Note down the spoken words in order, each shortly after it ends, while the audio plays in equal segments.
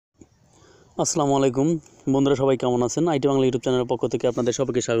আসসালামু আলাইকুম বন্ধুরা, সবাই কেমন আছেন? আইটি বাংলা ইউটিউব চ্যানেলের পক্ষ থেকে আপনাদের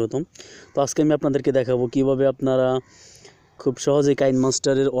সবাইকে স্বাগতম। তো আজকে আমি আপনাদেরকে দেখাবো কিভাবে আপনারা খুব সহজেই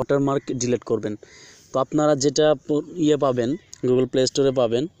কাইনমাস্টারের ওয়াটারমার্ক ডিলিট করবেন। তো আপনারা যেটা পাবেন, গুগল প্লে স্টোরে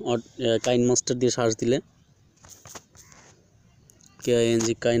পাবেন, কাইনমাস্টার দিয়ে সার্চ দিলে,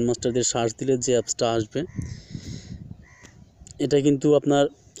 কাইনমাস্টার দিয়ে সার্চ দিলে যে অ্যাপসটা আসবে, এটা কিন্তু আপনার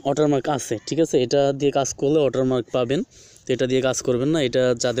ওয়াটারমার্ক আছে, ঠিক আছে? এটা দিয়ে কাজ করলে ওয়াটারমার্ক পাবেন। তো এটা দিয়ে কাজ করবেন না, এটা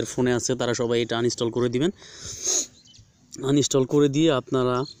যাদের ফোনে আছে তারা সবাই এটা আনইনস্টল করে দিবেন। আনইনস্টল করে দিয়ে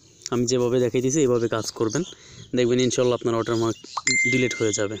আপনারা আমি যেভাবে দেখাই দিয়েছি এইভাবে কাজ করবেন, দেখবেন ইনশাল্লাহ আপনার ওয়াটারমার্ক ডিলিট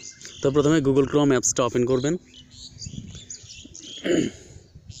হয়ে যাবে। তো প্রথমে গুগল ক্রোম অ্যাপসটা ওপেন করবেন,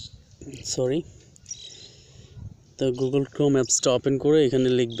 তো গুগল ক্রোম অ্যাপসটা ওপেন করে এখানে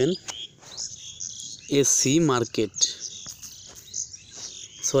লিখবেন এসি মার্কেট,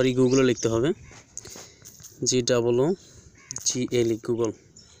 গুগলে লিখতে হবে, GOOGLE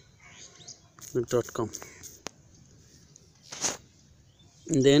google.com।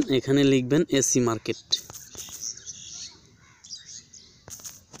 দেন এখানে লিখবেন এসি মার্কেট,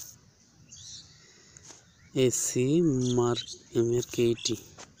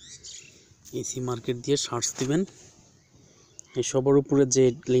 এসি মার্কেট দিয়ে সার্চ দিবেন। এই সবার উপরে যে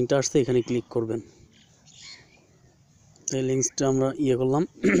লিঙ্কটা আসছে এখানে ক্লিক করবেন। এই লিঙ্কটা আমরা করলাম,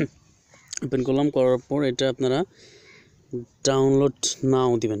 ওপেন করলাম, করার পর এটা আপনারা ডাউনলোড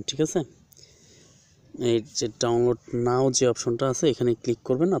নাও দিবেন, ঠিক আছে? এই যে ডাউনলোড নাও যে অপশনটা আছে এখানে ক্লিক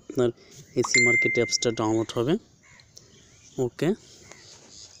করবেন, আপনার এসি মার্কেট অ্যাপসটা ডাউনলোড হবে। ওকে,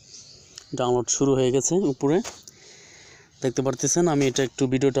 ডাউনলোড শুরু হয়ে গেছে। উপরে দেখতে পারতেছেন, আমি এটা একটু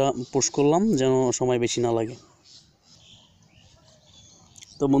ভিডিওটা পোস্ট করলাম যেন সময় বেশি না লাগে।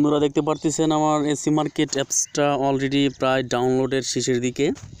 তো বন্ধুরা দেখতে পারতেছেন আমার এসি মার্কেট অ্যাপসটা অলরেডি প্রায় ডাউনলোডের শেষের দিকে।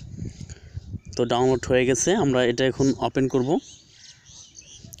 তো ডাউনলোড হয়ে গেছে, আমরা এটা এখন ওপেন করব।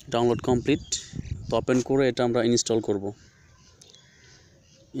 Download complete. তো ওপেন করে এটা আমরা ইনস্টল করব।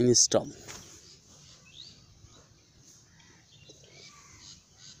 ইনস্টল।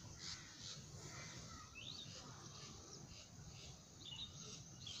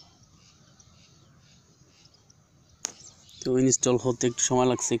 তো ইনস্টল হতে একটু সময়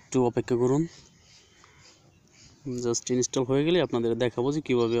লাগছে, একটু অপেক্ষা করুন। জাস্ট ইনস্টল হয়ে গেলে আপনাদের দেখাবো যে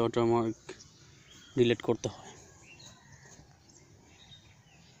কীভাবে ওয়াটারমার্ক ডিলিট করতে হয়।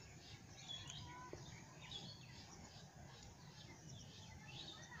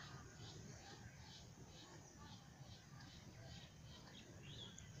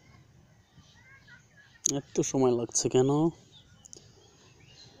 এত সময় লাগছে কেন?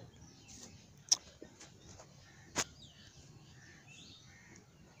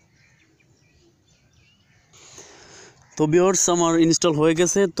 তো ভিউয়ার্স, আমার ইনস্টল হয়ে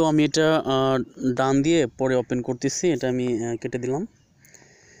গেছে। তো আমি এটা ডান দিয়ে পরে ওপেন করতেছি, এটা আমি কেটে দিলাম।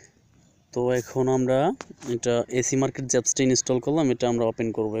 তো এখন আমরা এটা এসি মার্কেট যে অ্যাপসটা ইনস্টল করলাম এটা আমরা ওপেন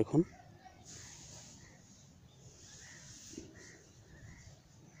করব এখন।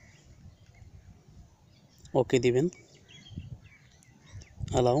 ওকে দিবেন,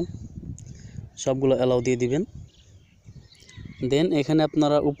 অ্যালাউ, সবগুলো অ্যালাউ দিয়ে দিবেন। দেন এখানে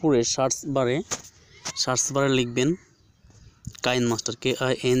আপনারা উপরে সার্চ বারে লিখবেন কাইনমাস্টার,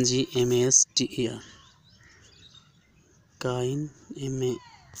 KINGMASTER,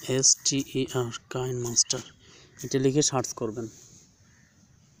 কাইনমাস্টার, এটা লিখে সার্চ করবেন।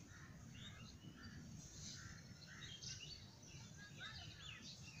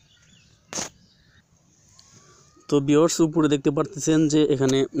 তো ভিউয়ার্স, উপরে দেখতে পারতেছেন যে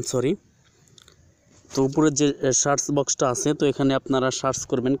এখানে তো উপরে যে সার্চ বক্সটা আছে, তো এখানে আপনারা সার্চ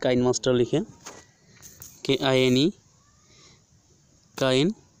করবেন কাইনমাস্টার লিখে,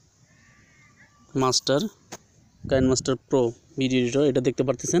 কাইনমাস্টার প্রো ভিডিও এডিটর, এটা দেখতে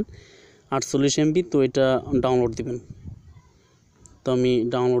পারতেছেন 48 MB। তো এটা ডাউনলোড দিবেন। তো আমি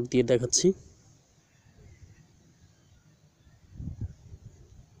ডাউনলোড দিয়ে দেখাচ্ছি।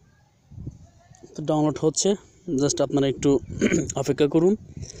 তো ডাউনলোড হচ্ছে, জাস্ট আপনারা একটু অপেক্ষা করুন।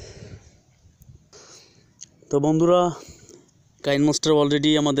 তো বন্ধুরা, কাইনমাস্টার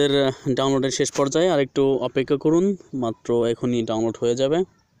অলরেডি আমাদের ডাউনলোডের শেষ পর্যায়ে, আর একটু অপেক্ষা করুন, মাত্র এখনই ডাউনলোড হয়ে যাবে।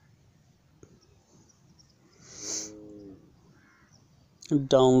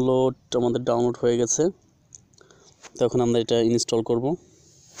 আমাদের ডাউনলোড হয়ে গেছে। তো এখন আমরা এটা ইনস্টল করব।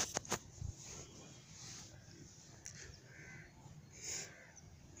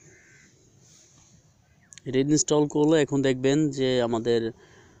 এটা ইনস্টল করলে এখন দেখবেন যে আমাদের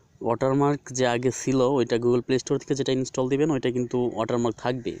ওয়াটারমার্ক যে আগে ছিল ওইটা গুগল প্লে স্টোর থেকে যেটা ইনস্টল দিবেন ওইটা কিন্তু ওয়াটারমার্ক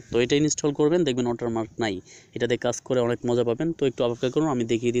থাকবে। তো এটা ইনস্টল করবেন, দেখবেন ওয়াটারমার্ক নাই। এটাতে কাজ করে অনেক মজা পাবেন। তো একটু অপেক্ষা করুন, আমি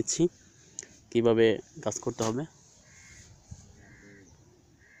দেখিয়ে দিচ্ছি কিভাবে কাজ করতে হবে।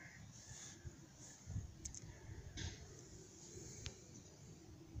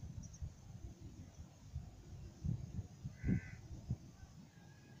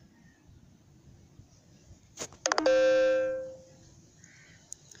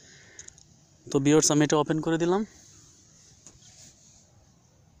 তো ভিউয়ার্স আমি এটা ওপেন করে দিলাম।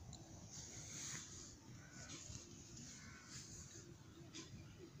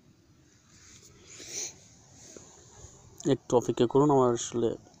 একটু অপেক্ষা করুন, আমার আসলে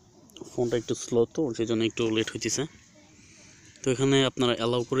ফোনটা একটু স্লো তো সেই জন্য একটু লেট হইতেছে। তো এখানে আপনারা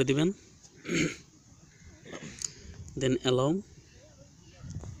অ্যালাউ করে দিবেন, দেন অ্যালাউ।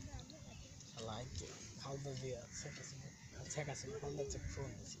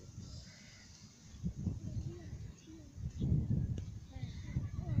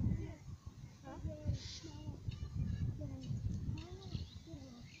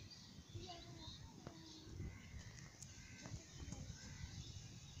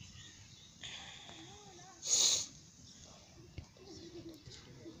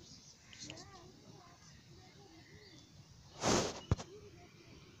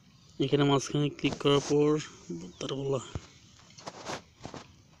 এখানে মাঝখানে ক্লিক করার পর তার বলা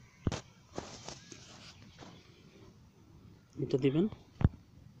এটা দিবেন,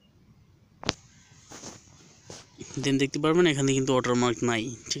 দেন দেখতে পারবেন এখানে কিন্তু ওয়াটারমার্ক নাই।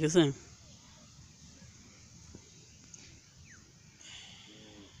 ঠিক আছে,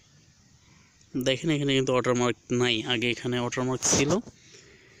 দেখেন এখানে কিন্তু ওয়াটারমার্ক নাই, আগে এখানে ওয়াটারমার্ক ছিল।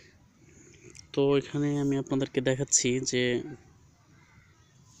 তো এখানে আমি আপনাদেরকে দেখাচ্ছি যে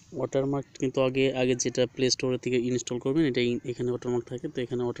ওয়াটারমার্ক কিন্তু আগে যেটা প্লে স্টোর থেকে ইনস্টল করবেন এটা এখানে ওয়াটারমার্ক থাকে, তো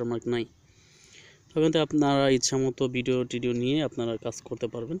এখানে ওয়াটারমার্ক নাই। তখন তো আপনারা ইচ্ছা মতো ভিডিও টিডিও নিয়ে আপনারা কাজ করতে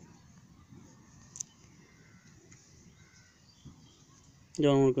পারবেন।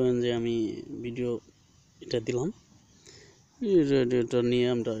 যেমন মনে করেন যে আমি ভিডিও এটা দিলাম, এটা নিয়ে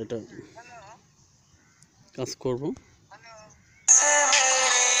আমরা এটা কাজ করব।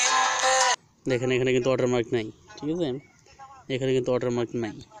 দেখেন এখানে কিন্তু ওয়াটারমার্ক নাই। ঠিক আছে, এখানে কিন্তু ওয়াটারমার্ক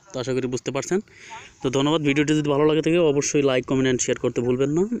নাই। তো আশা করি বুঝতে পারছেন। তো ধন্যবাদ। ভিডিওটি যদি ভালো লাগে থাকে অবশ্যই লাইক, কমেন্ট অ্যান্ড শেয়ার করতে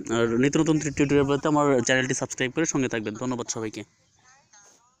ভুলবেন না। আর নিত্য নতুন টিউটোরিয়াল পেতে আমার চ্যানেলটি সাবস্ক্রাইব করে সঙ্গে থাকবেন। ধন্যবাদ সবাইকে।